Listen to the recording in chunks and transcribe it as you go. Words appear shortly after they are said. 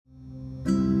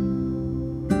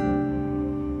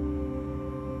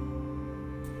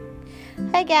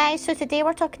Hi guys, so today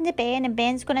we're talking to Ben, and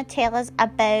Ben's going to tell us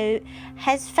about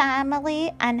his family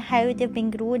and how they've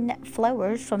been growing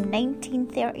flowers from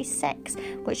 1936,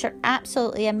 which are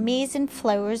absolutely amazing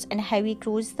flowers, and how he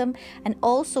grows them. And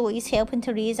also he's helping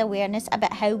to raise awareness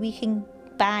about how we can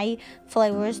buy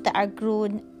flowers that are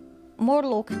grown more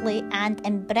locally and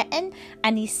in Britain,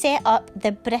 and he set up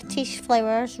the British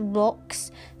Flowers Rocks,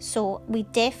 so we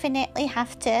definitely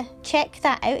have to check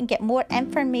that out and get more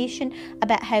information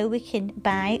about how we can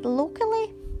buy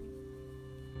locally.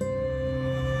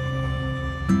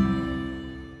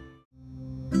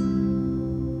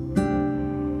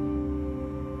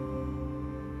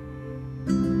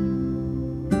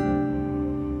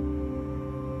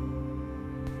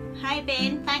 Hi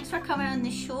Ben, thanks for coming on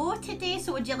the show today.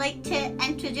 So would you like to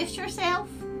introduce yourself?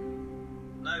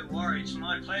 No worries,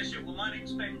 my pleasure. Well, my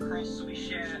name's Ben Cross, so we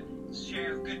share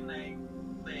a good name.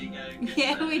 There you go.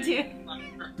 Yeah, we do.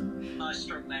 Nice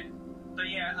strong name. So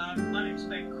yeah, my name's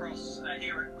Ben Cross,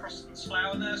 here at Croston's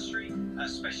Flower Nursery,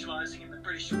 specialising in the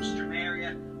British Austrian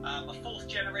area. I'm a fourth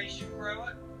generation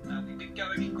grower. We've been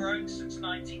going and growing since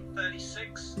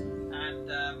 1936, and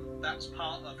that was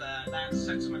part of a land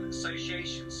settlement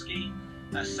association scheme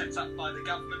set up by the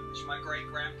government, which my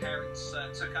great-grandparents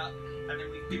took up. And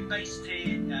then we've been based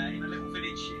here in a little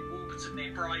village in Warburton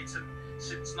near Brighton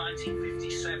since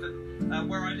 1957,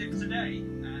 where I live today.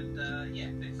 And yeah,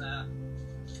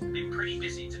 it's been pretty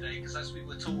busy today, because as we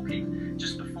were talking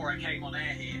just before I came on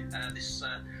air here, this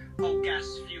whole gas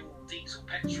fuel diesel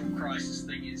petrol crisis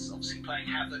thing is obviously playing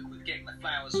havoc with getting the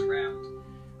flowers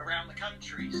around the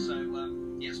country. So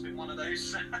yeah, it's been one of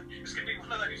those it's going to be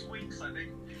one of those weeks, I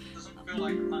think. It doesn't feel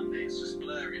like a Monday, it's just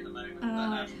blurry at the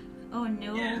moment. Oh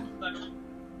no.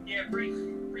 Yeah,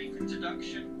 brief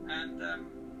introduction, and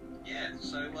yeah,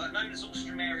 so known as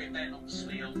Austrian Area Ben,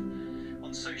 obviously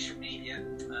on social media,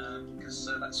 because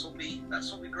that's what we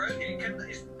grow here.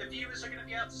 Is the viewers are going to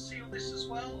be able to see all this as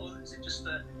well, or is it just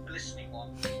a listening one?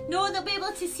 No, they'll be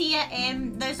able to see it.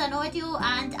 There's an audio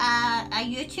and a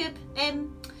YouTube,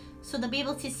 so they'll be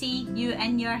able to see you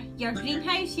in your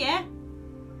greenhouse. Yeah.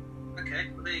 Okay,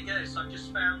 well there you go. So I've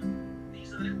just found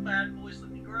these are the little bad boys that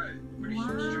we grow. British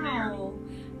Austrian Area. Wow,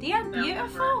 they are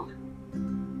beautiful. So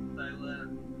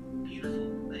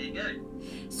beautiful. There you go.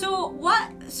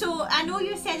 So I know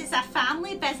you said it's a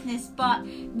family business, but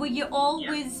were you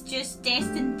always just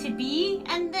destined to be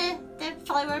in the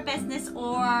flower business,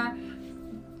 or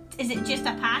is it just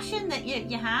a passion that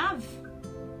you have?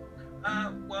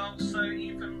 Well, so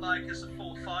even like as a 4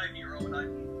 or 5-year-old,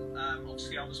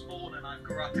 obviously I was born and I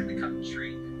grew up in the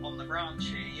country on the ranch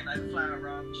here, the flower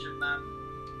ranch, and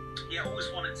yeah, always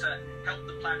wanted to help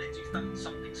the planet, do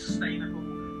something sustainable,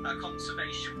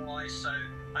 conservation-wise. So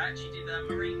I actually did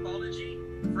marine biology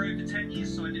for over 10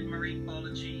 years. So I did marine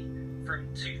biology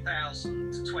from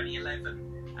 2000 to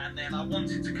 2011, and then I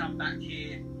wanted to come back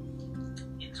here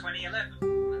in 2011.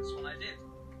 That's what I did.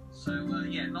 So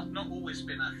yeah, not always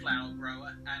been a flower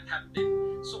grower, and haven't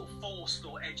been sort of forced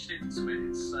or edged into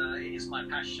it. It is my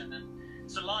passion, and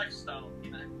it's a lifestyle,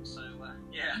 So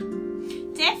yeah.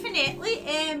 Definitely.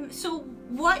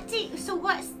 Why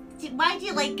do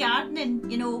you like gardening?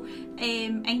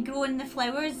 And growing the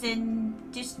flowers,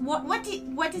 and just what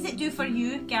does it do for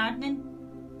you, gardening?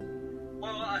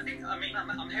 Well, I'm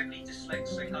heavily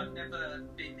dyslexic. I've never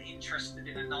been interested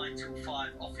in a 9 to 5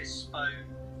 office phone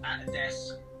at a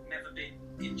desk. Never been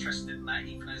interested in that,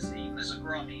 even as a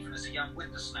grub, even as a young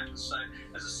whippersnapper. So,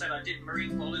 as I said, I did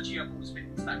marine biology. I've always been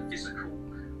into that physical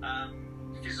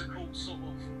sort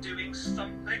of doing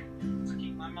something to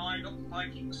keep my mind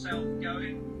occupied, keep myself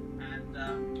going. And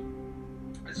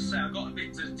as I say, I got a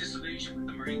bit disillusioned with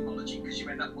the marine biology, because you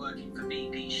end up working for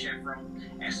BP, Chevron,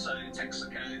 Esso,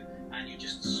 Texaco, and you're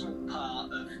just a small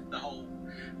part of the whole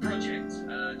project,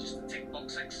 just a tick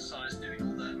box exercise, doing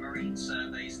all the marine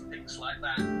surveys and things like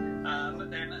that. But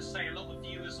then, as I say, a lot of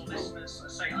viewers or listeners,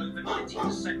 say over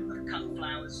 90% of cut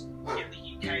flowers in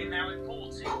the UK are now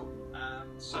imported.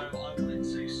 So I wanted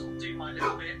to sort of do my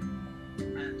little bit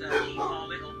and keep our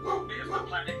little bit of the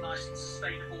planet nice and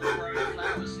sustainable, growing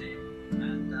flowers here.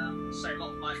 And say a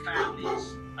lot of my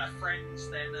family's friends,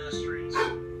 their nurseries,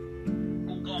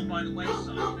 all gone by the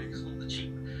wayside because of all the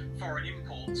cheap foreign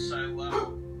imports. So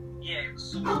yeah, it was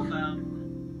sort of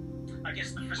I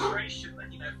guess the frustration that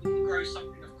if we can grow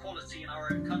something of quality in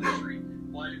our own country,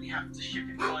 why do we have to ship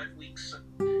it 5 weeks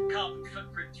and carbon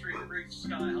footprint through the roof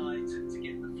sky high to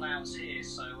get the flowers here?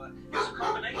 So it's a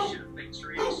combination of things,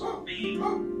 really, sort of being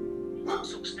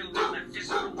sort of still doing that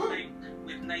physical thing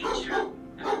with nature,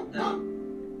 and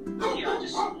yeah, I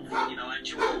just I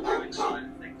enjoy the growing side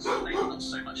of things, so maybe not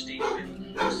so much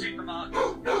dealing with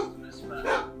supermarkets and customers,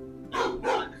 but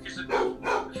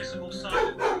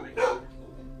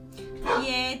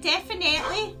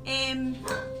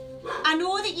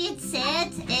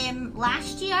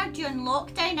last year during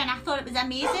lockdown, and I thought it was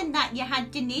amazing that you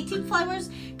had donated flowers,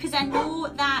 because I know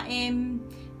that in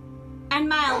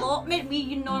my allotment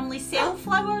we normally sell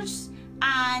flowers,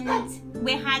 and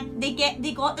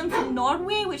they got them from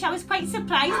Norway, which I was quite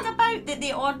surprised about, that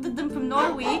they ordered them from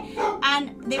Norway,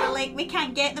 and they were like, we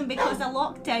can't get them because of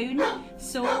lockdown.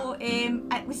 So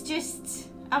it was just,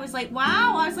 I was like,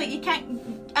 wow. I was like,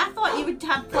 I thought you would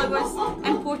have flowers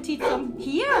imported from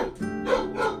here.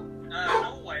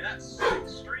 Norway, that's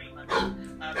extreme. I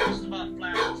mean, most of our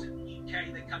flowers in the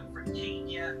UK, they come from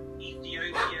Kenya,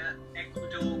 Ethiopia,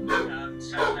 Ecuador,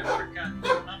 South Africa,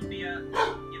 Colombia,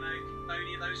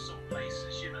 Cambodia, those sort of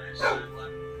places, So,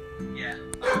 yeah,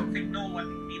 I don't think Norway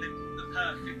would be the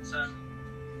perfect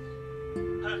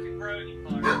growing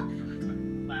environment for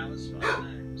flowers, but I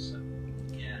don't know. So,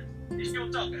 yeah. Is your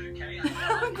dog okay?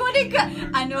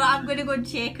 I'm gonna go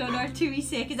check on her 2 wee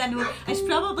seconds. I know it's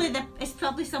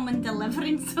probably someone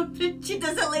delivering something. She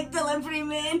doesn't like delivery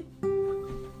men.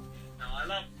 No, I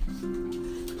love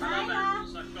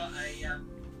animals. I've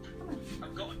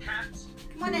got a cat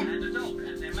and a dog,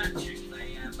 and they're matching.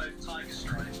 They're both tiger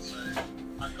stripes. So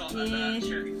I've got a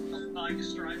lurcher, tiger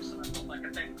stripes, and I've got like a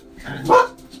Bengal cat.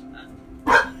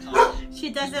 She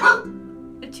doesn't.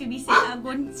 2 wee seconds. I'm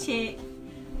going to check.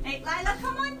 Right, Lila,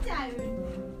 come on down.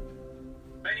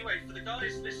 But anyway, for the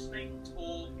guys listening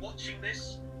or watching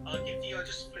this, I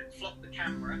just flip-flop the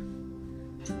camera.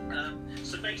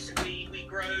 So basically, we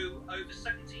grow over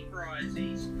 17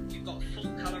 varieties. We've got a full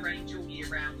colour range all year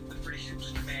round of the British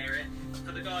Ulstramaria.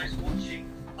 For the guys watching,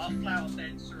 our flower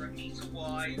beds are 1 metre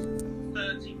wide,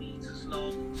 30 metres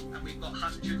long, and we've got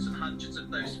hundreds and hundreds of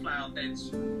those flower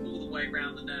beds all the way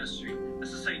around the nursery.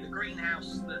 As I say, the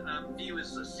greenhouse that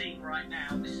viewers are seeing right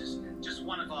now, this is just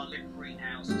one of our little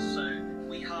greenhouses. So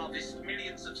we harvest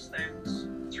millions of stems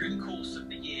through the course of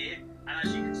the year, and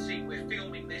as you can see, we're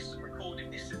filming this and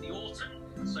recording this in the autumn.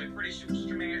 So British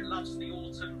Ulstramaria loves the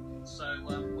autumn. So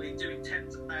we're doing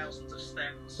tens of thousands of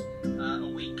stems a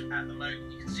week at the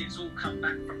moment. You can see it's all come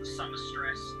back from the summer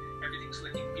stress. Everything's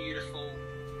looking beautiful,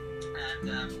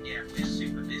 and yeah, we're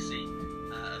super busy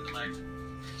at the moment.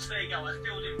 So there you go, I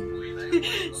filled in for you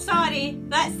there. Sorry,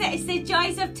 that's it. It's the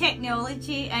joys of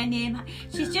technology, and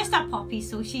she's just a puppy,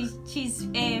 so she's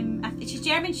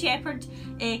German Shepherd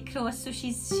cross, so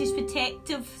she's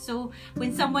protective. So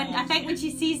when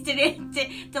she sees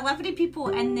delivery people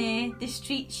in the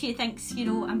street, she thinks,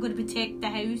 I'm going to protect the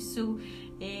house. So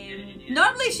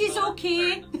normally she's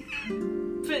okay.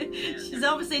 But she's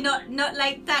obviously not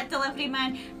like that delivery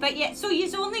man. But yeah, so you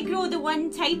only grow the one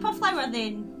type of flower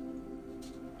then?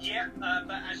 Yeah,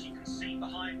 but as you can see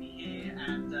behind me here,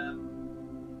 and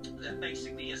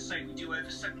basically, as I say, we do over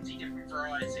 70 different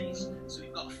varieties, so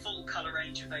we've got a full colour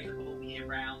range available all year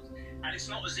round, and it's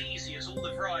not as easy as all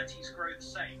the varieties grow the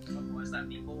same, otherwise that'd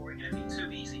be boring and it'd be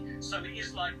too easy. So it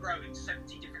is like growing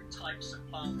 70 different types of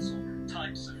plants or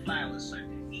types of flowers, so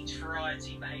each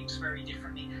variety behaves very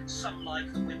differently. Some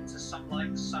like the winter, some like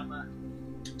the summer,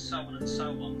 so on and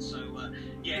so on. So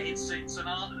yeah, it's an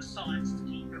art and a science to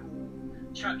keep it all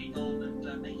chugging on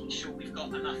and making sure we've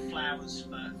got enough flowers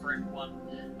for everyone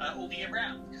all the year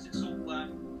round, because it's all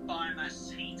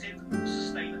biomass heated,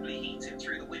 sustainably heated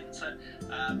through the winter.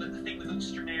 But the thing with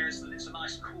Ulstramaria is that it's a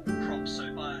nice cool crop.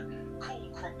 So by a cool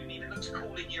crop we mean it looks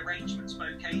cool in your arrangements,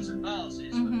 bouquets and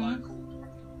vases, but by a cool crop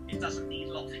it doesn't need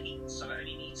a lot of heat, so it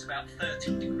only needs about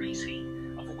 13 degrees heat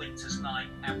of a winter's night.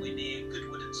 And we're near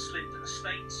Goodwood and Slindon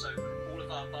Estate, so all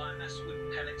of our biomass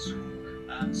wood pellets are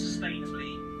all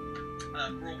sustainably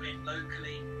brought in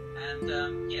locally,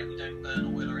 and yeah, we don't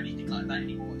burn oil or anything like that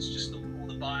anymore. It's just all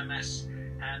the biomass,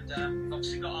 and we've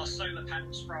obviously got our solar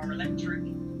panels for our electric,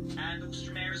 and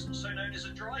Ulstramaria is also known as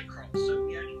a dry crop, so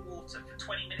we only water for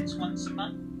 20 minutes once a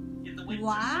month in the winter.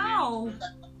 Wow.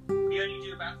 So we only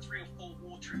do about 3 or 4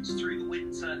 waterings through the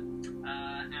winter,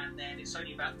 and then it's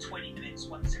only about 20 minutes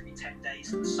once every 10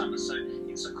 days in the summer. So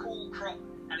it's a cool crop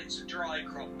and it's a dry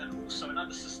crop. And also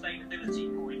another sustainability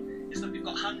point is that we've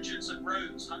got hundreds of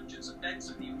rows, hundreds of beds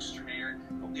of the Ulstramaria,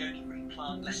 but we only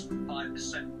replant less than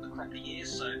 5% of the crop a year.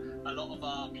 So a lot of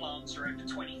our plants are over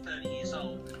 20, 30 years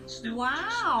old and still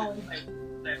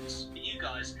stems for you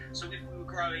guys. So if we were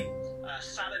growing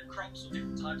salad crops or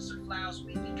different types of flowers,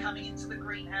 we'd be coming into the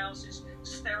greenhouses,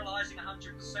 sterilising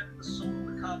 100% of the soil,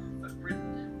 the carbon footprint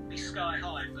would be sky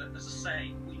high. But as I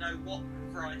say, we know what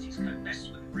varieties cope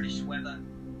best with the British weather,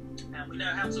 and we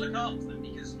know how to look after them,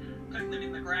 because putting them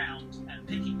in the ground and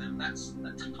picking them, that's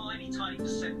a tiny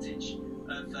percentage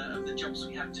of the jobs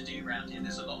we have to do around here.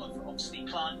 There's a lot of, obviously,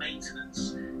 plant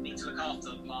maintenance, need to look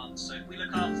after the plants, so if we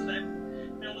look after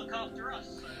them, they'll look after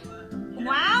us. So,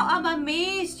 Wow, I'm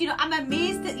amazed. You know, I'm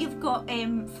amazed that you've got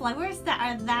flowers that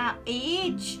are that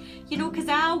age. You know, because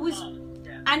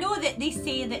I know that they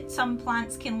say that some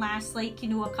plants can last like, you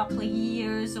know, a couple of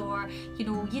years, or, you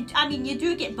know, you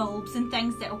do get bulbs and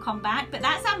things that will come back, but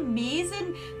that's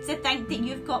amazing to think that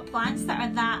you've got plants that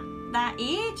are that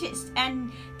age.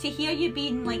 And to hear you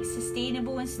being like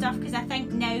sustainable and stuff, because I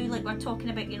think now, like, we're talking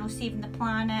about, you know, saving the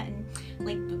planet and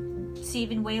like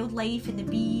saving wildlife and the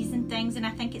bees and things, and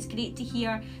I think it's great to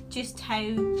hear just how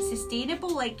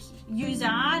sustainable like yous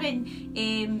are, and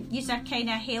yous are kind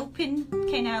of helping,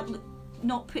 kind of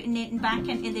not putting anything back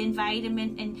into the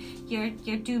environment, and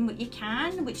you're doing what you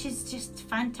can, which is just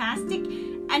fantastic.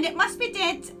 And it must be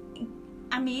dead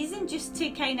amazing just to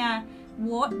kind of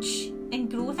watch and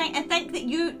grow things. I think that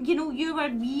you were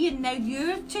wee and now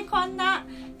you took on that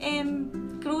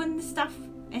growing stuff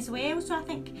as well. So I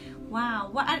think, wow,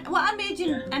 what an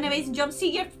amazing job.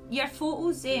 See your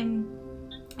photos and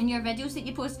your videos that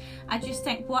you post, I just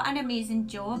think what an amazing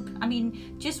job. I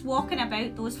mean, just walking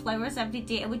about those flowers every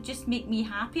day, it would just make me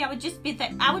happy. I would just be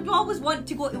I would always want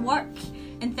to go to work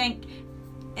and think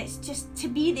it's just to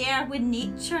be there with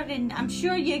nature. And I'm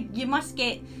sure you must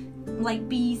get like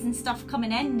bees and stuff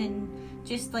coming in, and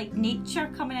just like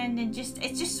nature coming in, and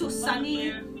it's just so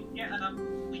sunny.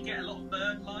 We get a lot of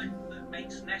bird life that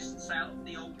makes nests out of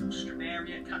the old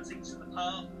Stramaria cuttings in the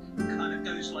path. It kind of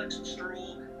goes like some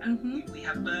straw. And we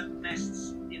have bird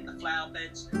nests in the flower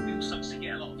beds. We also obviously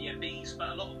get a lot of bees, but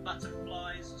a lot of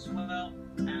butterflies as well.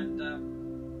 And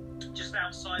just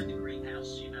outside the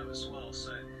greenhouse, you know, as well.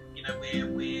 So, you know,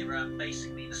 we're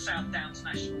basically, the South Downs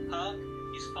National Park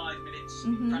is 5 minutes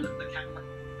in front of the camera,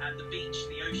 and the beach,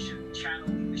 the ocean channel,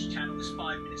 English Channel, is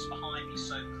 5 minutes behind me.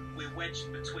 So we're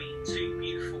wedged between two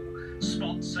beautiful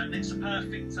spots, and it's a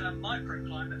perfect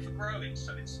microclimate for growing.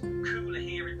 So it's cooler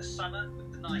here in the summer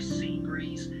with the nice sea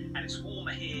breeze, and it's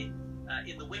warmer here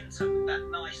in the winter with that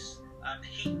nice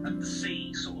heat of the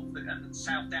sea, sort of, and the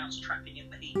South Downs trapping in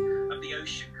the heat of the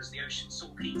ocean, because the ocean's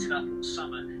sort of heated up all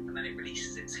summer and then it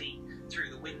releases its heat through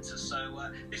the winter.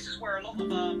 So this is where a lot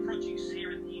of our produce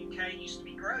here in the UK used to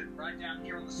be grown, right down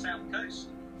here on the south coast,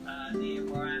 near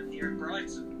where I am here in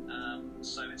Brighton.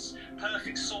 So it's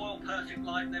perfect soil, perfect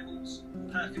light levels,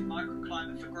 perfect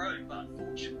microclimate for growing. But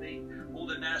unfortunately, all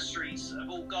the nurseries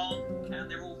have all gone, and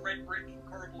they're all red brick,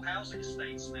 horrible housing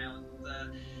estates now.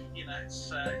 And you know, it's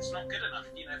not good enough.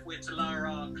 You know, if we're to lower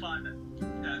our carbon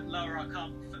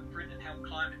footprint and help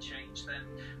climate change, then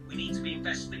we need to be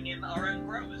investing in our own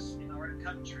growers in our own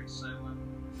country. So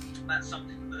that's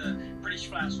something the British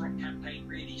Flowers Rock campaign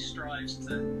really strives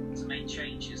to make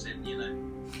changes in, you know.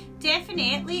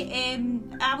 Definitely.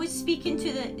 I was speaking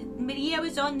to Maria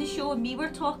was on the show, and we were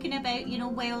talking about, you know,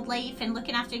 wildlife and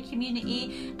looking after a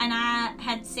community, and I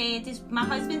had said, my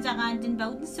husband's a land and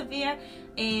building surveyor,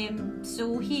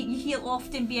 so he'll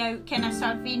often be out kind of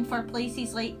surveying for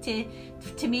places like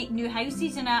to make new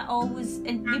houses,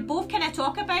 and we both kind of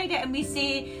talk about it, and we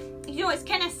say, you know, it's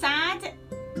kind of sad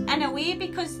in a way,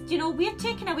 because, you know, we're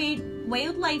taking away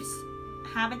wildlife's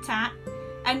habitat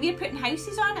and we're putting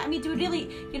houses on it. I mean,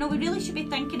 we really should be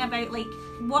thinking about, like,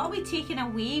 what are we taking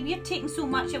away? We're taking so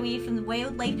much away from the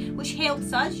wildlife, which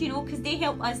helps us, you know, because they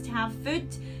help us to have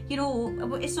food. You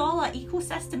know, it's all an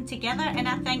ecosystem together, and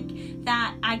I think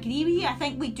that I agree with you. I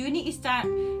think we do need to start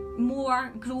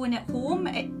more growing at home.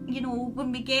 You know,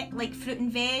 when we get like fruit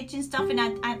and veg and stuff, and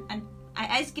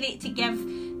it is great to give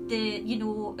the, you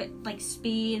know, like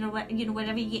Spain or, you know,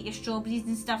 wherever you get your strawberries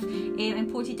and stuff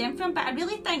imported in from. But I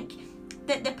really think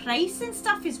that the price and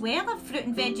stuff as well of fruit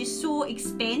and veg is so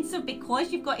expensive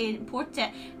because you've got to import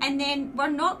it, and then we're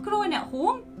not growing at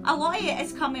home. A lot of it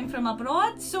is coming from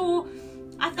abroad. So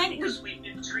I think because we've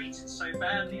been treated so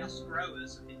badly, us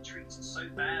growers have been treated so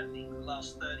badly for the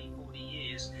last 30-40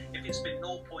 years. If it's been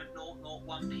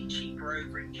 0.001p cheaper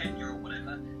over in Kenya or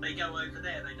whatever, they go over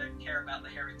there. They don't care about the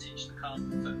heritage, the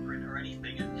carbon footprint or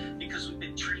anything. And because we've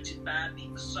been treated badly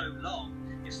for so long,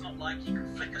 it's not like you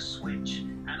can flick a switch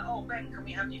and, oh, Ben, can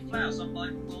we have your flowers? I'm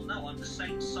like, well, no, I'm the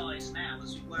same size now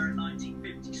as we were in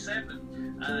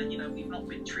 1957. You know, we've not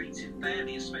been treated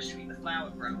fairly, especially the flower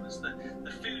growers.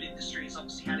 The food industry has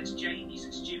obviously had its Jamies,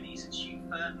 its Judies, its Hugh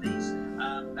Fernleys.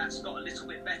 That's got a little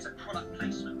bit better. Product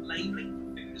placement, labelling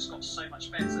for food has got so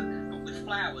much better. But with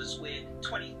flowers, we're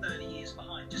 20, 30 years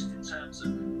behind just in terms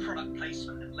of product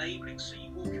placement and labelling. So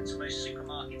you walk into most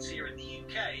supermarkets here in the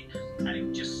UK, and it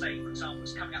would just say, for example,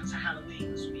 it's coming up to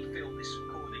Halloween as we film this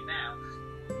recording now,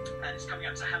 and it's coming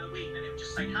up to Halloween, and it would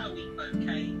just say Halloween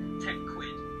bouquet, 10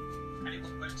 quid. And it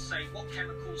would say what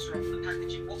chemicals are on the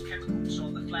packaging, what chemicals are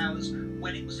on the flowers,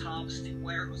 when it was harvested,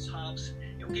 where it was harvested.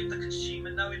 It it'll give the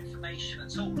consumer no information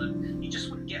at all, and you just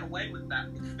wouldn't get away with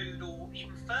that with food, or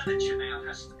even furniture now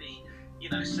has to be,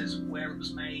 says where it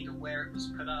was made or where it was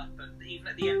put up. And even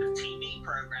at the end of TV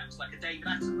programs, like a David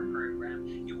Attenborough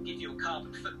program, it will give you a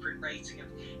carbon footprint rating of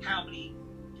how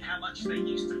much they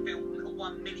used to film a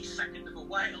 1 millisecond of a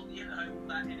whale, all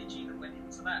that energy that went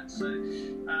into that. So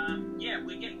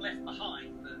we're getting left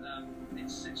behind, but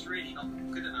it's really not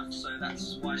good enough. So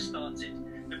that's why I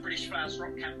started the British Flowers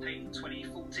Rock campaign in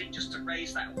 2014, just to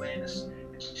raise that awareness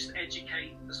and just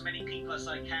educate as many people as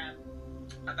I can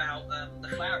about the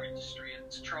flower industry,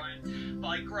 and to try and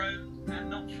buy grown and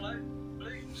not flown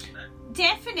blooms.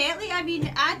 Definitely. I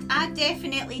mean, I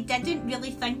definitely didn't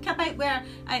really think about where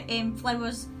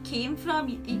flowers came from.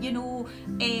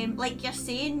 Like you're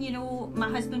saying, my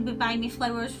husband would buy me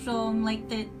flowers from like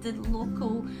the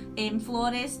local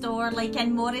florist, or like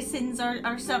in Morrison's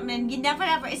or something. And you never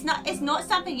ever. It's not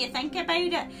something you think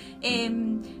about it.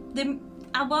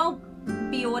 I will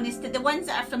be honest that the ones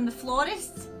that are from the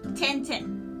florists tend to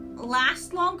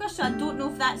last longer, so I don't know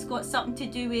if that's got something to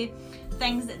do with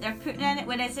things that they're putting in it.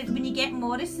 Whereas when you get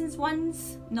Morrison's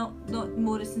ones, not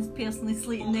Morrison's personally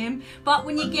slating them, but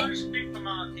when you get most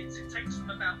supermarkets, it takes them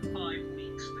about 5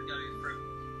 weeks to go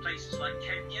from places like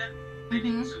Kenya, then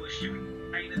into a shipping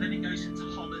container, then it goes into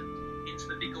Holland, into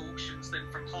the big auctions, then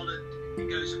from Holland it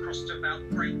goes across to about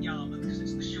Great Yarmouth, because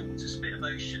it's the shortest bit of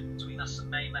ocean between us and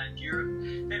mainland Europe.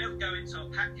 Then it'll go into a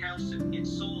pack house and get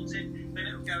sorted, then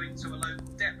it'll go into a local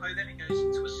depot, then it goes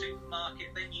into a supermarket,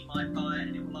 then you might buy it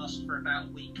and it will last for about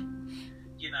a week.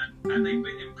 And they've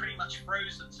been pretty much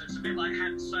frozen, so it's a bit like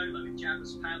Han Solo in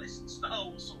Jabba's palace. It's the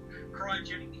whole sort of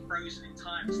cryogenically frozen in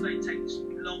time as they take this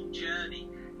long journey,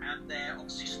 and their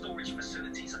obviously storage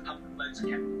facilities are pumping loads of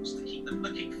chemicals to keep them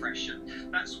looking fresh.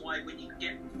 And that's why when you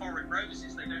get foreign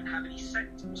roses, they don't have any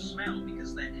scent or smell,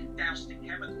 because they're doused in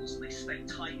chemicals and they stay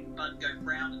tight in bud, go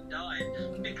brown and die.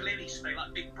 And big lilies stay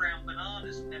like big brown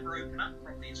bananas and never open up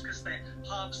properly. It's because they're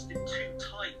harvested too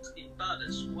tight in bud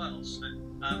as well. So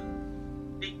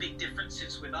big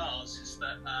differences with ours is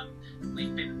that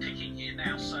we've been picking here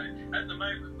now. So at the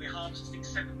moment we're harvesting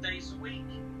 7 days a week.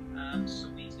 So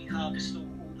we harvest all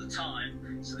the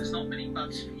time, so there's not many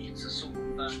buds for you to sort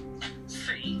of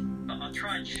see, but I'll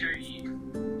try and show you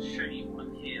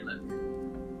one here. Look,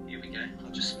 here we go.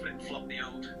 I'll just flip-flop the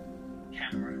old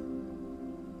camera.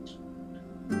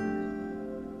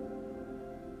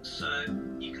 So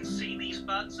you can see these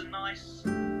buds are nice,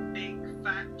 big,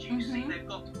 fat, juicy. They've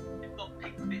got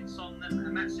pink bits on them,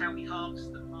 and that's how we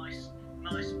harvest them.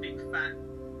 Nice, big, fat,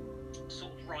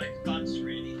 sort of ripe buds.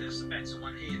 Really, there's a better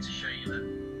one here to show you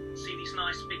that. See these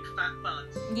nice big fat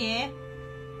buds? Yeah.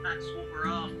 That's what we're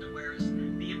after, whereas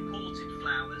the imported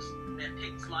flowers, they're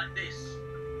picked like this.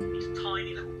 These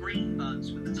tiny little green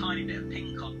buds with a tiny bit of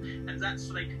pink on, and that's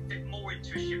so they can fit more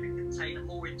into a shipping container,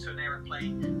 more into an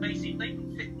aeroplane. Basically, if they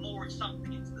can fit more of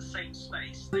something into the same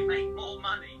space, they make more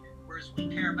money, whereas we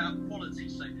care about quality.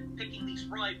 So picking these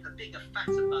riper, bigger,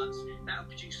 fatter buds, that'll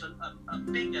produce a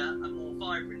bigger and more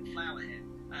vibrant flower head.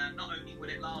 Not only will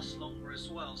it last longer as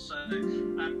well, so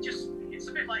it's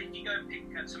a bit like if you go and pick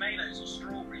tomatoes or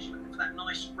strawberries, you're looking for that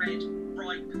nice red,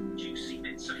 ripe, juicy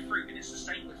bits of fruit, and it's the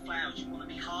same with flowers. You want to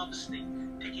be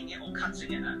harvesting, picking it or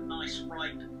cutting it at a nice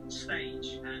ripe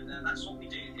stage, and that's what we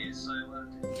do here. So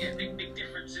big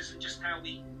differences in just how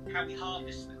we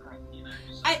harvest the crop.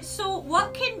 So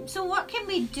what can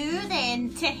we do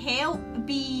then to help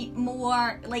be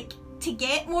more to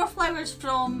get more flowers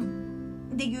from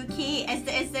the UK?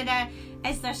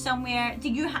 Is there somewhere? Do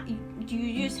you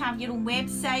just have your own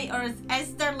website, or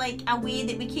is there like a way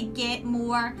that we could get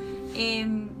more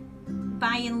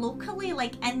buying locally,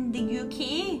 like in the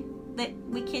UK, that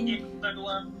we can? Yeah,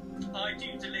 so I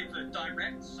do deliver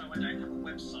direct, so I don't have a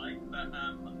website, but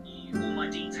all my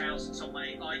details, it's on my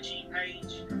IG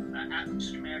page at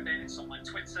Ulstrom-Airben, it's on my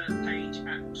Twitter page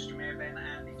at Ulstrom-Airben,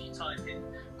 and if you type in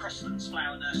Crosslands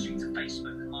Flower Nursery to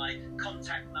Facebook, my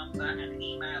contact number and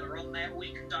email are on there, or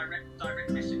you can direct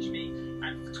message me,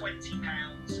 and for £20,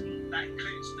 that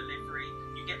includes delivery,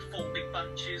 you get 4 big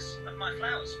bunches of my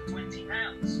flowers for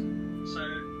 £20. So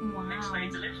next day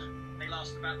delivery. They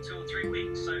last about 2 or 3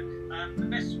 weeks. So the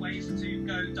best way is to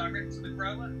go direct to the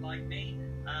grower, like me.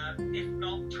 If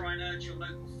not, try and urge your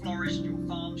local florist, your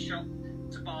farm shop,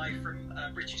 to buy from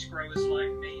British growers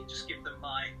like me, and just give them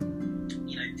my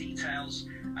details.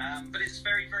 But it's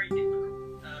very, very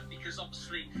difficult because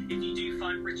obviously if you do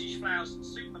find British flowers in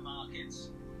supermarkets,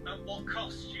 at what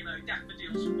cost?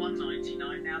 Daffodils were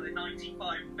 $1.99, now they're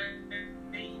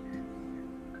 95p.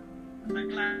 A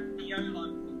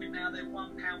gladiola would be now they're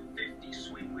 £1.50.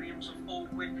 Sweet Williams were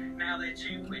 £4, now they're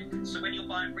 £2. So when you're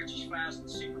buying British flowers in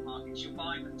supermarkets, you're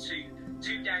buying them too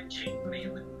damn cheaply,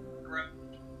 and grow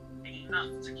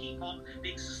enough to keep on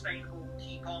being sustainable,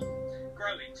 keep on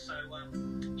growing. So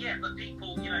yeah, but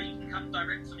people, you can come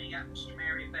direct to me at Mr.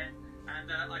 Mary Ben,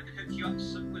 and I could hook you up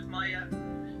with my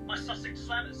Sussex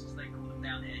slammers, as they call them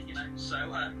down here. So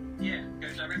yeah, go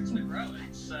direct to the grower.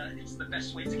 It's the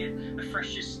best way to get the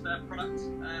freshest product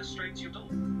straight to your door.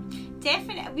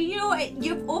 Definitely.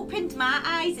 You've opened my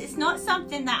eyes. It's not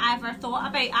something that I ever thought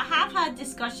about. I have had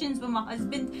discussions with my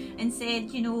husband and said,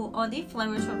 oh, they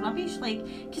flowers are rubbish.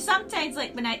 Because sometimes,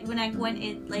 when I go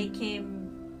into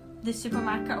the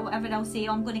supermarket or whatever, I'll say,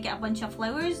 I'm going to get a bunch of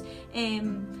flowers.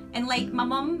 And my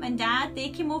mum and dad, they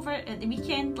came over at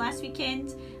the last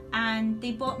weekend, and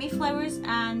they bought me flowers,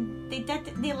 and they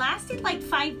lasted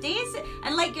 5 days.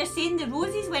 And like you're saying, the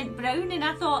roses went brown, and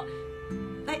I thought,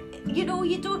 you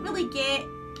don't really get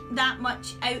that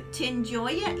much out to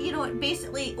enjoy it. It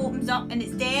basically opens up and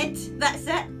it's dead. That's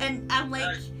it. And I'm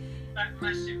like, that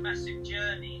massive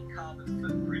journey, carbon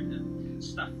footprint and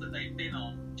stuff that they've been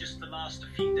on just to last a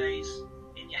few days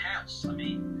in your house. I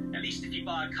mean, at least if you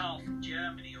buy a car from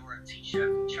Germany or a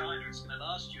t-shirt from China, it's going to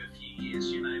last you a few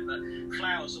years, But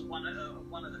flowers are one of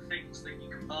the things that you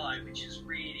can buy, which is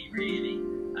really, really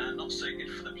not so good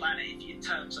for the planet in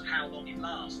terms of how long it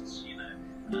lasts,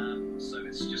 So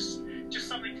it's just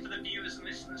something for the viewers and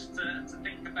listeners to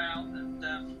think about, and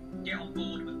get on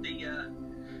board with the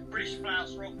British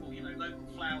Flowers Rock, or local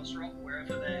Flowers Rock,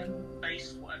 wherever they're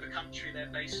based, whatever country they're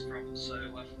based from.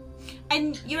 So.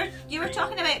 And you were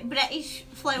talking about British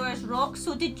Flowers Rock.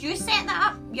 So did you set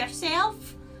that up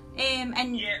yourself?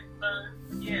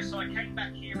 So I came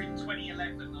back here in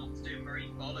 2011 after doing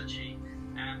marine biology,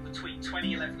 and between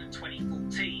 2011 and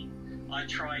 2014. I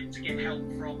tried to get help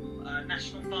from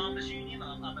National Farmers Union.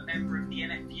 I'm a member of the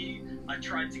NFU. I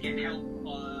tried to get help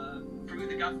through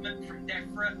the government, from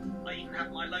DEFRA. I even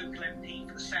had my local MP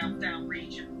for the South Down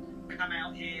region come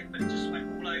out here, but it just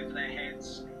went all over their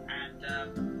heads. And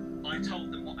I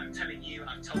told them what I'm telling you, and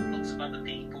I've told lots of other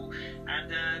people,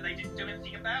 and they didn't do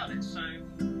anything about it. So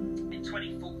in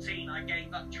 2014, I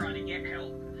gave up trying to get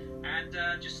help, and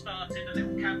just started a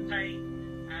little campaign.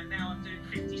 And now I'm doing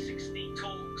 50, 60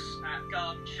 talks at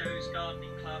garden shows,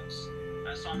 gardening clubs.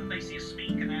 So I'm basically a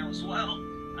speaker now as well,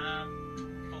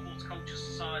 for horticulture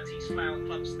societies, flower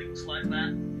clubs, things like that,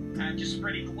 and just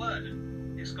spreading the word.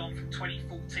 And it's gone from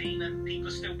 2014, and people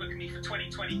are still booking me for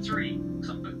 2023, because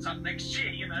I'm booked up next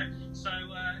year, So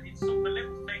it's sort of a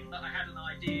little thing that I had an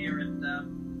idea, and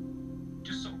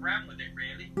just sort of ran with it,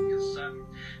 really, because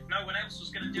no one else was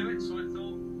going to do it, so I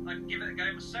thought I'd give it a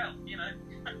go myself,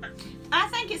 I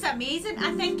think it's amazing.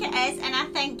 I think it is, and I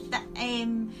think that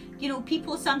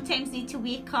people sometimes need to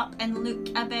wake up and look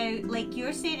about, like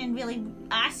you're saying, and really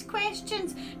ask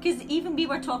questions. Because even we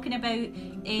were talking about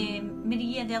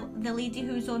Maria, the lady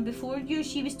who was on before you.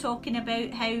 She was talking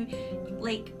about how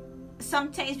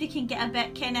sometimes we can get a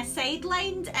bit kind of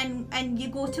sidelined, and you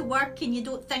go to work and you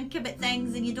don't think about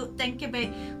things, and you don't think about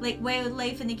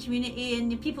wildlife in the community,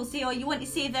 and the people say, oh, you want to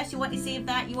save this, you want to save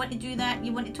that, you want to do that,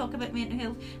 you want to talk about mental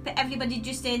health, but everybody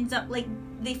just ends up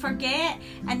they forget,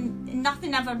 and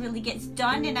nothing ever really gets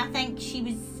done. And I think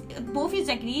both of us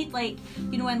agreed, in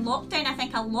lockdown, I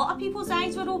think a lot of people's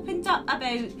eyes were opened up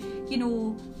about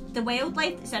the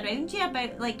wildlife that's around you,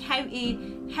 about how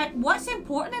what's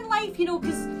important in life,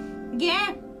 because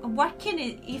working,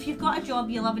 if you've got a job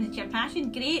you love and it's your passion,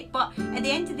 great, but at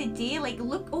the end of the day,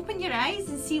 open your eyes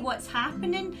and see what's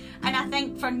happening. And I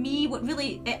think for me, what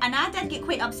really, and I did get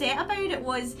quite upset about it,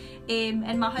 was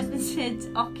and my husband said,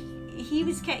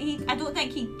 I don't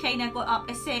think he kind of got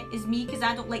upset as me, because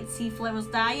I don't like to see flowers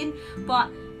dying, but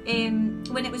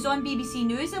when it was on BBC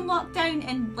News in lockdown,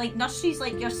 and nurseries,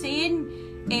 like you're saying,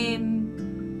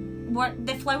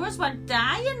 the flowers were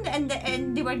dying, and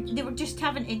they were just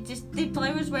having to the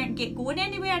flowers weren't going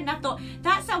anywhere. And I thought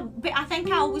but I think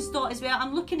I always thought as well,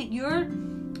 I'm looking at your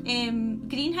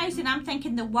greenhouse, and I'm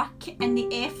thinking the work and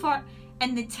the effort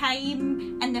and the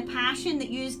time and the passion that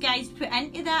you guys put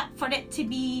into that, for it to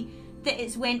be that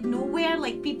it's went nowhere.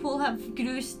 People have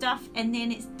grew stuff and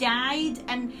then it's died,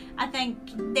 and I think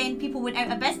then people went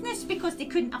out of business because they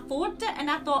couldn't afford it.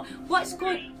 And I thought, what's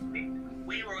going?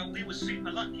 We were super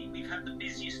lucky. We've had the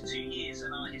busiest 2 years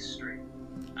in our history,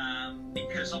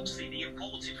 because obviously the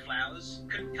imported flowers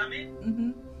couldn't come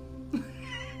in.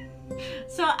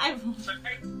 So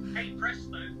hey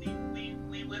presto,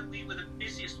 we were the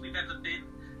busiest we've ever been.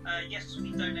 Yes,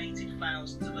 we donated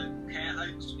flowers to local care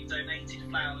homes. We donated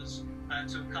flowers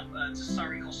to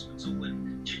Surrey Hospital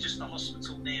and Chichester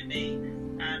Hospital near me,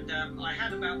 and I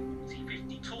had about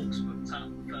 40-50 talks booked up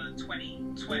for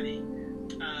 2020,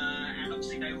 and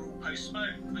obviously they were all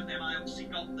postponed, but then I obviously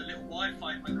got the little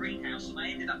Wi-Fi in my greenhouse, and I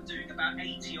ended up doing about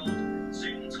 80 odd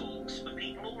Zoom talks for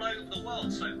people all over the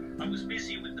world. So I was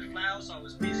busier with the flowers, I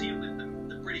was busier with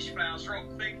the British Flowers Rock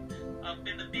thing. I've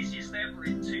been the busiest ever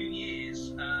in 2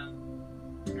 years,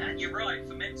 and you're right,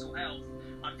 for mental health,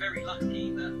 I'm very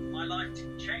lucky that my life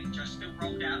didn't change. I still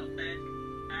rolled out of bed,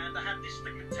 and I had this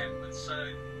to contend with. So,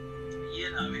 you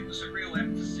know, it was a real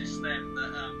emphasis then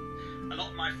that a lot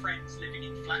of my friends living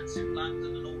in flats in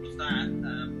London and all of that,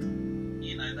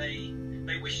 you know,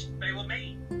 they wished they were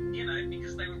me, you know,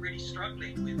 because they were really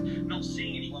struggling with not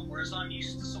seeing anyone, whereas I'm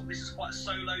used to sort of, this is quite a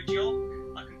solo job.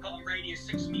 I can put on Radio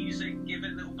 6 music, give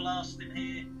it a little blast in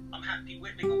here. I'm happy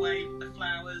whittling away with the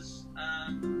flowers,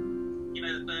 you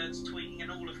know, the birds tweeting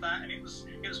and all of that, and it was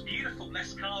beautiful.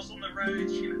 Less cars on the road,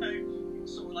 you know,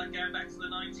 sort of like going back to the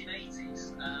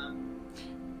 1980s.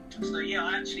 So yeah,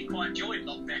 I actually quite enjoyed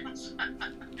lockdowns.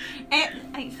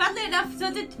 Funnily enough,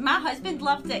 so did my husband.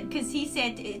 Loved it because he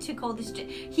said it took all the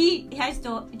his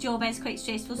job is quite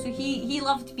stressful, so he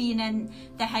loved being in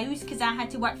the house because I had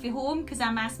to work from home because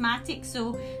I'm asthmatic.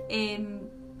 So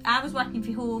I was working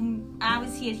from home, I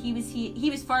was here, he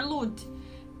was furloughed.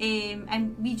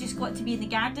 And we just got to be in the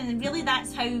garden, and really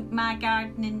that's how my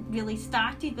gardening really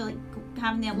started, like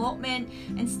having the allotment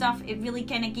and stuff. It really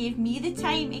kind of gave me the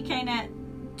time to kind of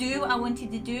do what I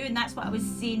wanted to do, and that's what I was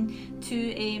saying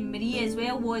to Maria as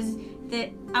well, was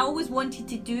that I always wanted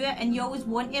to do it, and you always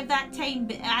want to have that time,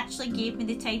 but it actually gave me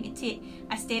the time to take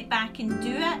a step back and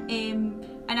do it.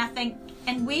 And I think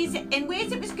in ways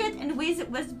it was good, in ways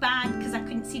it was bad because I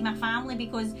couldn't see my family,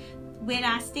 because where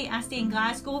I stay in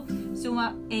Glasgow, so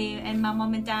and my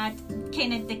mum and dad,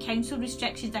 kind of the council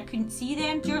restrictions, I couldn't see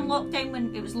them during lockdown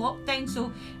when it was lockdown,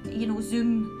 so you know,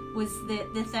 Zoom was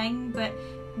the thing, but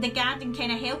the garden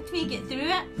kind of helped me get through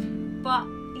it. But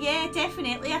yeah,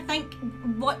 definitely, I think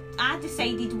what I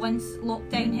decided once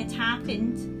lockdown had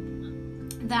happened,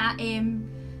 that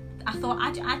I thought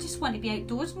I just want to be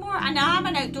outdoors more, and I'm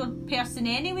an outdoor person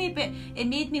anyway, but it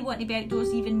made me want to be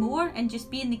outdoors even more and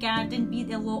just be in the garden, be at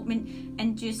the allotment,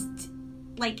 and just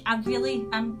like I'm really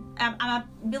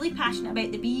passionate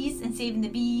about the bees and saving the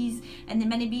bees and the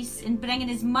mini bees and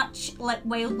bringing as much like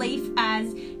wildlife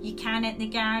as you can in the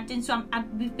garden. So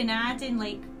we've been adding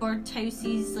like bird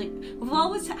houses, like we've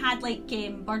always had like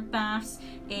bird baths.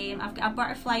 I've got a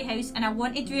butterfly house, and I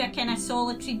want to do a kind of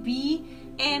solitary bee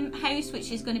house,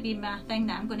 which is going to be my thing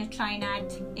that I'm going to try and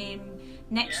add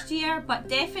next year. But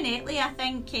definitely I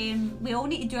think we all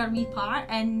need to do our wee part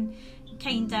and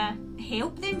kind of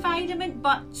help the environment.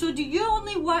 But so do you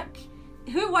only work,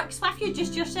 who works with you,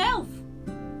 just yourself?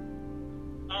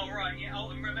 Oh right, yeah. Oh,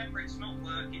 and remember, it's not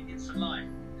work, it's a life.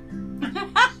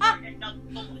 It's like not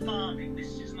farming,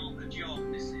 this is not a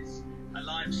job, this is a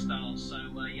lifestyle. So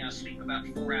yeah, I sleep about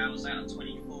 4 hours out of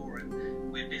 24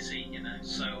 and we're busy, you know.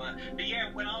 So but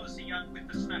yeah, when I was a young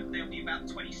whippersnapper, there'll be about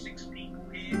 26 people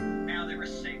here. Now there are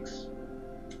 6.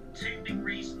 2 big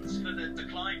reasons for the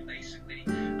decline, basically.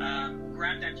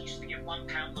 Grandad used to give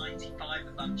 £1.95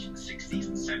 a bunch in the 60s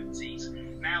and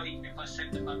 70s. Now, even if I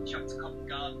send a bunch up to Covent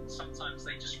Garden, sometimes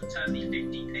they just return me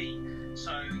 50p.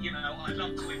 So, you know, I'd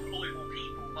love to employ more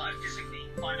people, but I physically,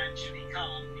 financially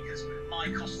can't, because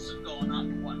my costs have gone up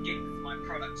and what I'm getting for my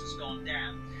product has gone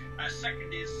down.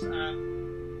 Second is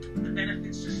the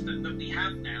benefit system that we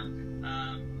have now.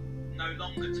 No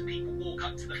longer do people walk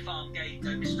up to the farm gate and go,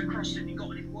 Mr. Crossan, you got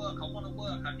any work? I want to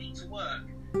work, I need to work.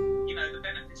 You know, the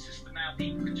benefit system now,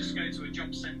 people can just go to a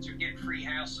job centre and get free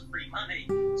house and free money.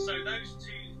 So those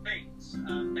 2 things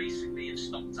basically have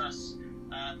stopped us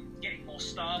getting more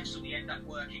staff, so we end up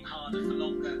working harder for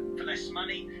longer for less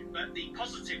money. But the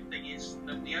positive thing is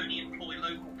that we only employ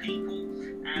local people,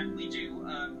 and we do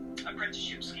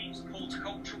apprenticeship schemes at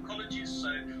horticultural colleges. So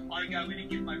I go in and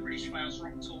give my British Flowers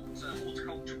Rock talk to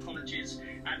horticultural colleges,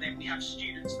 and then we have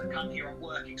students that come here on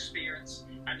work experience,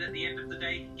 and at the end of the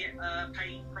day can get a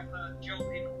paid proper job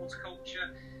in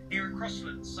horticulture here at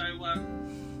Crossland. So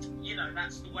you know,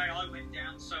 that's the way I went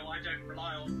down. So I don't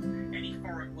rely on any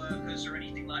foreign workers or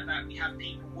anything like that. We have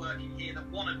people working here that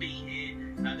want to be here.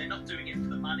 They're not doing it for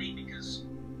the money, because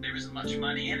there isn't much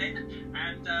money in it,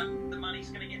 and the money's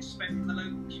going to get spent in the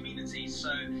local communities.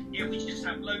 So yeah, we just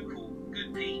have local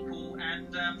good people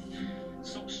and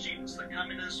sort of students that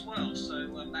come in as well.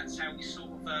 So that's how we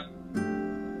sort of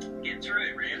get through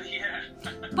it, really. Yeah.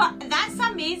 But that's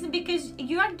amazing, because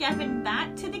you are giving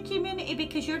back to the community,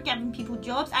 because you're giving people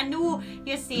jobs. I know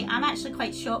you say, I'm actually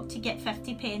quite shocked to get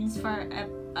 50 pence for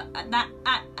that.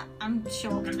 I'm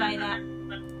shocked by that.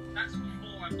 That's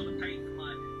before I've got to pay for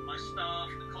my my staff,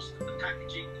 the cost of the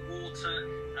packaging, the water,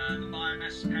 the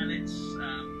biomass pellets,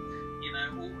 you know,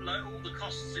 all the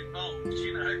costs involved,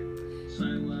 you know. So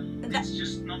it's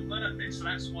just not worth it. So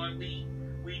that's why we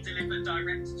deliver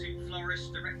direct to florists,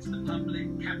 direct to the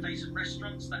public, cafes and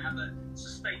restaurants that have a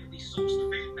sustainably sourced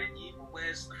food menu.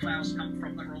 Where's the flowers come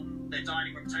from that are on their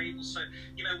dining room tables? So,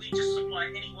 you know, we just supply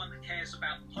anyone that cares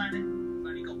about the planet. We've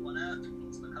only got one Earth, we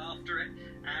need to look after it.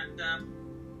 And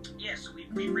so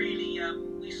we really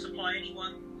we supply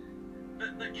anyone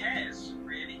that cares,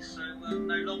 really. So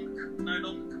no longer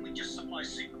can we just supply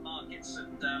supermarkets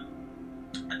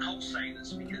and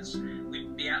wholesalers, because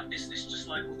we'd be out of business just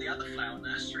like all the other flower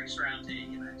nurseries around here,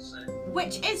 you know. So,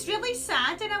 which is really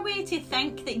sad in a way, to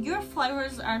think that your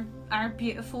flowers are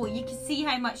beautiful. You can see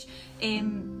how much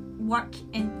work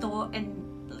and thought and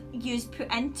you've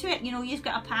put into it. You know, you've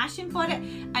got a passion for it,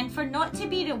 and for not to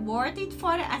be rewarded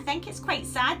for it, I think it's quite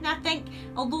sad. And I think,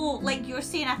 although like you're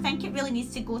saying, I think it really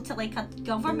needs to go to like a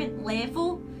government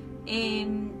level,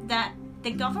 that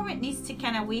the government needs to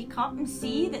kind of wake up and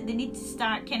see that they need to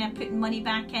start kind of putting money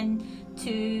back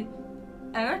into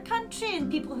our country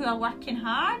and people who are working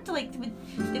hard, like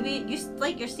the way it used,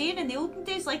 like you're saying, in the olden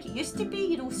days, like it used to be,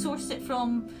 you know, source it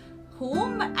from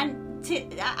home. And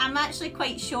I'm actually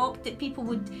quite shocked that people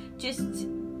would just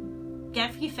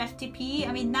give you 50p.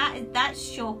 I mean, that's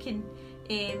shocking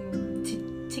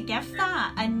to give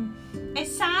that. And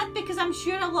it's sad, because I'm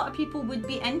sure a lot of people would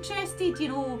be interested, you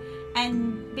know,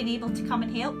 and being able to come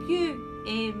and help you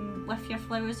with your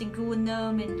flowers and growing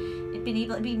them, and being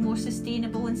able to be more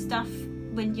sustainable and stuff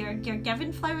when you're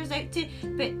giving flowers out to.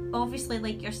 But obviously,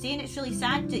 like you're saying, it's really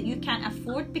sad that you can't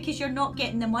afford, because you're not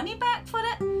getting the money back for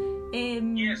it.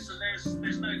 So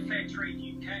there's no Fair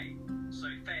Trade UK. So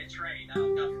Fair Trade,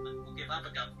 our government will give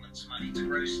other governments money to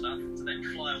grow stuff to then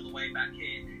fly all the way back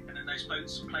here, and then those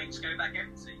boats and planes go back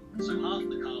empty. So half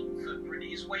the carbon footprint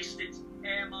is wasted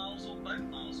air miles or boat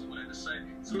miles or whatever. So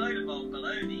it's a load of old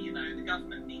baloney. You know, the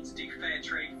government needs to do Fair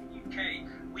Trade for the UK.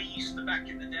 We used to, back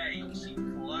in the day, obviously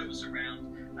before I was around,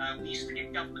 we used to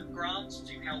get government grants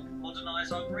to help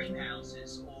modernise our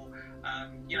greenhouses, or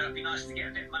you know, it'd be nice to get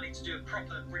a bit of money to do a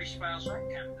proper British Flowers Rock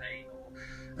campaign,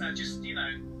 or just, you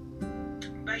know,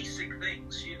 basic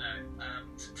things, you know,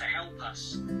 to help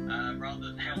us, rather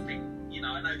than helping, you know,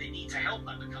 I know they need to help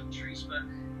other countries, but,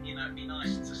 you know, it'd be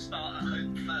nice to start at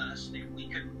home first. If we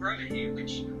can grow it here,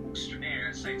 which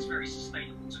Australia say it's very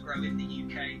sustainable to grow in the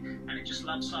UK, and it just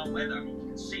loves our weather. I mean, you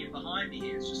can see it behind me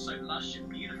here, it's just so lush and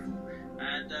beautiful,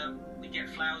 and we get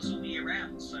flowers all year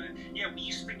round. So yeah, we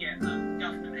used to get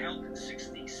government help in the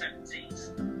 60s,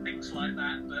 70s, things like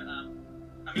that, but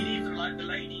I mean, even like the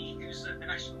lady who's at the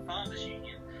National Farmers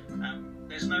Union,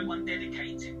 there's no one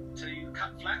dedicated to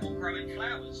cut flat or growing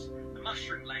flowers. The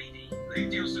mushroom lady who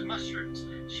deals with mushrooms,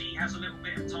 she has a little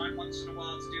bit of time once in a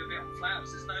while to do a bit on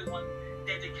flowers. There's no one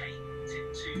dedicated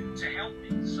to help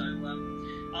me. So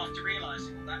after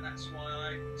realising all that, that's why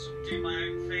I sort of do my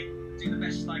own thing, do the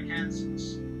best I can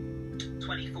since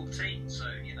 2014. So,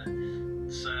 you know,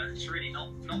 it's really not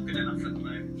good enough at the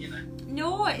moment, you know.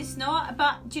 No, it's not.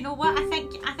 But do you know what? I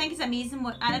think it's amazing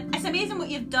what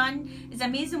you've done. It's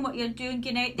amazing what you're doing,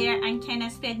 going out there and kind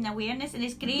of spreading awareness. And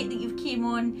it's great that you've came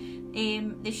on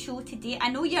the show today. I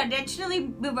know you originally,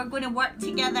 we were going to work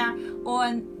together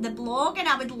on the blog, and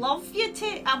I would love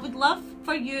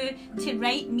for you to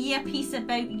write me a piece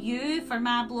about you for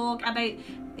my blog about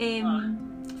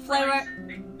flower.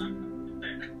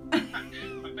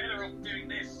 I'm better off doing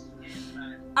this.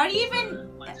 Or even,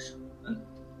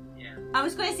 I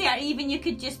was going to say, or even you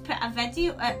could just put a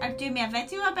video, or do me a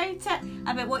video about it,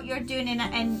 about what you're doing,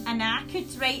 and I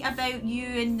could write about you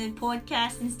and the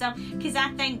podcast and stuff, because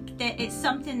I think that it's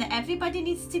something that everybody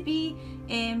needs to be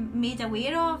made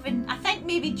aware of. And I think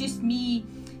maybe just me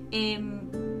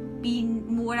being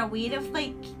more aware of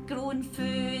like growing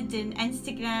food and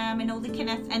Instagram and all the kind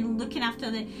of, and looking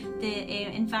after the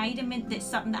environment, that's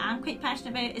something that I'm quite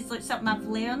passionate about. It's like something I've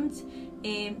learned.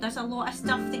 There's a lot of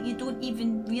stuff that you don't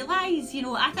even realise, you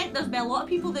know. I think there's been a lot of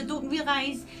people that don't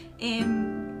realise,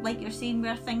 like you're saying,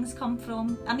 where things come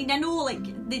from. I mean, I know like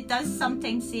it does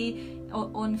sometimes say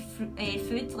on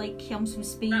food, like comes from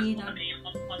Spain. No, I mean,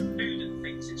 on food and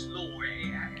things, it's law.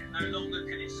 No longer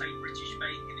can it say British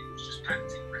bacon if it was just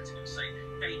packed in Britain. It will say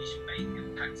Danish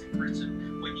bacon packed in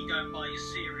Britain. When you go and buy your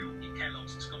cereal, your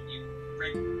Kellogg's, it's got your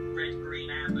red, green,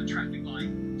 amber traffic light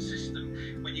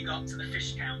system. When you go up to the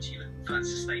fish counter, you look for that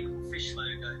sustainable fish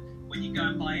logo. When you go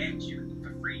and buy eggs, you're looking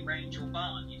for free range or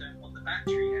barn. You don't want the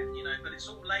battery head, you know. But it's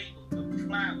all labelled. But with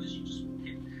flowers, you just walk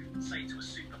in, say, to a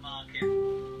supermarket,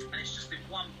 and it's just in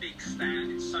one big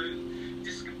stand. It's so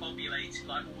discombobulated,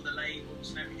 like all the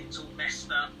labels and everything's all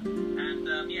messed up, and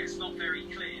it's not very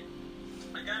clear.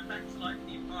 But going back to like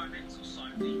the environmental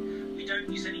side, we don't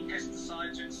use any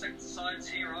pesticides or insecticides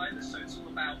here either, so it's all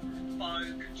about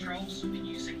biocontrol. So we're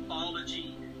using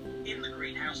biology in the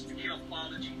greenhouse to kill off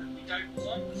biology that we don't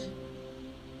want.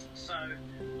 So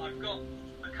I've got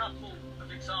a couple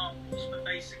of examples, but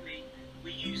basically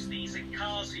we use these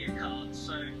Encarsia cards.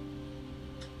 So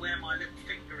where my little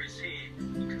finger is here,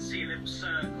 you can see a little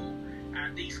circle,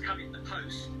 and these come in the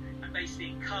post. And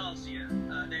basically Encarsia,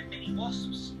 they're mini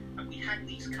wasps, and we hang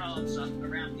these cards up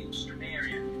around the Ostrom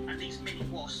area, and these mini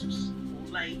wasps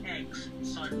will lay eggs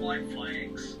inside whitefly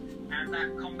eggs, and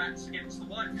that combats against the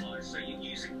whiteflies. So you're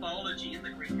using biology in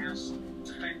the greenhouse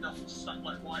to fend off stuff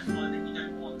like whitefly that you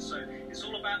don't want. So it's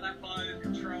all about that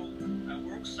biocontrol.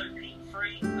 We're also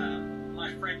peat-free.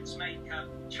 My friends make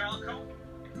charcoal,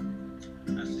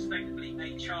 sustainably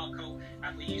made charcoal,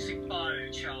 and we're using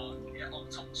biochar on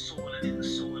top of the soil and in the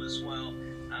soil as well,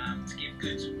 to give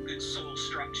good soil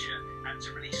structure and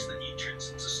to release the nutrients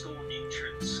and to store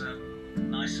nutrients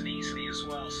nice and easily as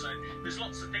well. So there's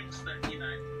lots of things that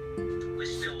we're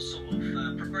still sort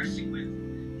of progressing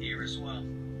with here as well.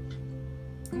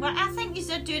 Well, I think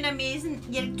you're doing amazing.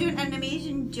 You're doing an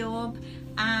amazing job,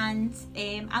 and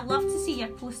I love to see your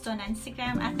posts on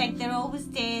Instagram. I think they're always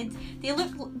dead. They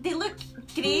look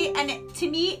great, and to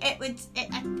me,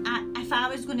 if I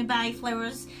was going to buy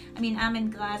flowers, I mean, I'm in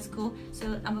Glasgow,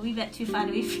 so I'm a wee bit too far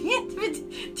away from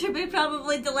you to be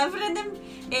probably delivering them.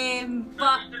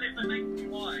 But we deliver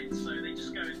nationwide, so they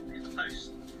just go in the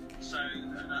post. So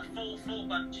four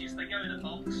bunches, they go in a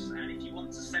box, and if you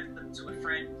want to send them to a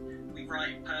friend, we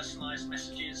write personalised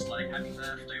messages like happy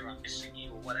birthday or I'm missing you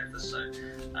or whatever. So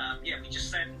we just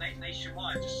send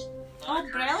nationwide. Oh,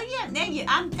 brilliant!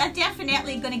 I'm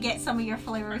definitely going to get some of your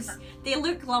flowers. They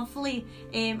look lovely,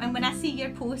 and when I see your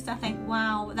post, I think,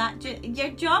 wow, your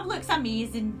job looks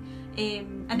amazing.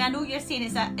 And I know you're saying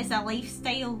it's a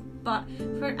lifestyle, but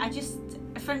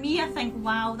for me, I think,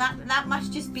 wow, that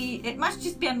must just be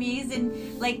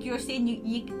amazing. Like you're saying,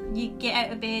 you get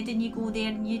out of bed and you go there,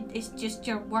 and it's just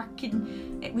your work,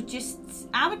 and it would just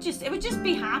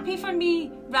be happy for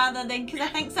me, rather than, because I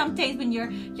think sometimes when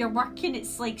you're working,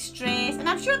 it's like stress, and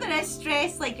I'm sure there is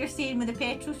stress, like you're saying with the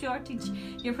petrol shortage.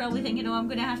 You're probably thinking, oh, I'm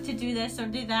going to have to do this or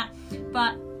do that,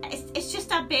 but it's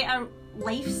just a better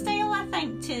lifestyle, I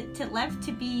think, to live,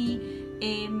 to be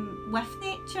with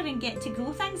nature and get to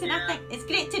grow things. And I think it's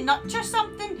great to nurture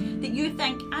something that you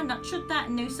think, I nurtured that,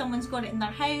 and now someone's got it in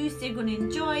their house, they're going to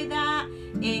enjoy that,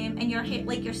 and you're,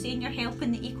 like you're saying, you're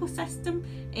helping the ecosystem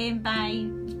by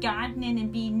gardening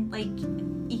and being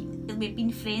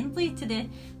being friendly to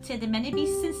the mini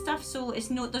beasts and stuff. So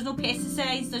there's no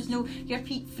pesticides, you're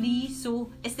peat free,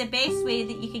 so it's the best way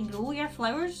that you can grow your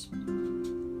flowers.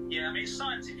 Yeah, I mean, it's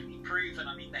scientifically proven.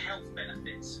 I mean, the health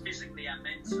benefits physically and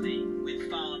mentally with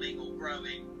farming or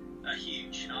growing are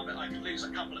huge. I can lose a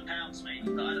couple of pounds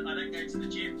maybe, but I don't go to the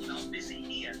gym. I'm busy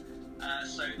here.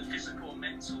 So the physical and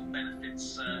mental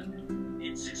benefits,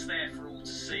 it's there for all to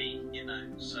see.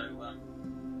 So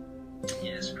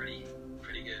it's pretty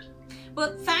good.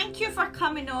 Well, thank you for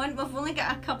coming on. We've only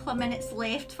got a couple of minutes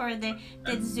left for the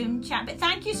Zoom chat, but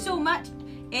thank you so much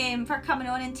for coming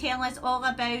on and telling us all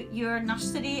about your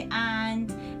nursery. And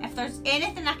if there's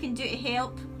anything I can do to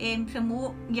help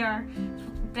promote your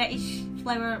British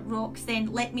Flower Rocks, then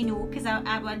let me know, because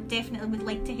I would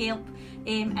like to help,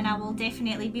 and I will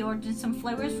definitely be ordering some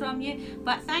flowers from you.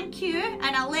 But thank you,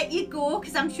 and I'll let you go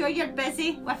because I'm sure you're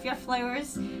busy with your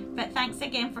flowers. But thanks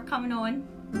again for coming on.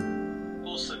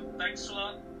 Awesome. Thanks a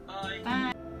lot. Bye.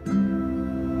 Bye.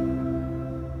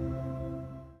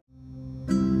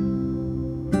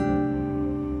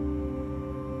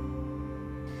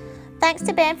 Thanks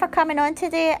to Ben for coming on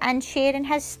today and sharing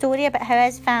his story about how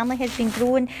his family has been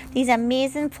growing these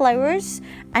amazing flowers.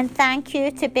 And thank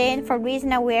you to Ben for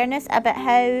raising awareness about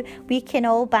how we can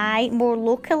all buy more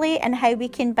locally and how we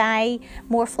can buy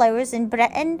more flowers in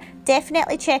Britain.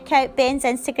 Definitely check out Ben's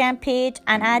Instagram page,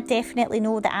 and I definitely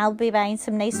know that I'll be buying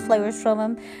some nice flowers from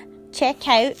him. Check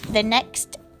out the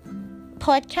next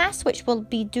podcast, which we'll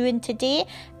be doing today,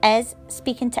 is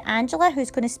speaking to Angela, who's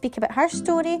going to speak about her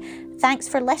story. Thanks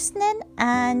for listening,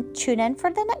 and tune in for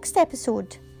the next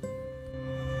episode.